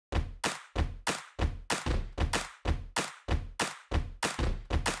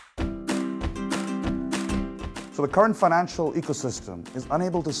So the current financial ecosystem is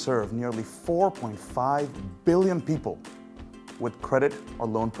unable to serve nearly 4.5 billion people with credit or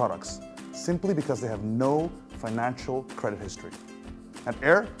loan products, simply because they have no financial credit history. At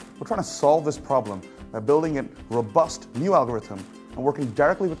Aire, we're trying to solve this problem by building a robust new algorithm and working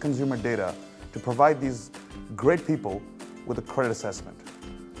directly with consumer data to provide these great people with a credit assessment.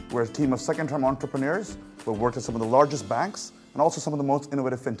 We're a team of second-term entrepreneurs who have worked at some of the largest banks and also some of the most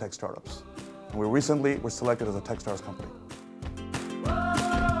innovative fintech startups. And we recently were selected as a Techstars company.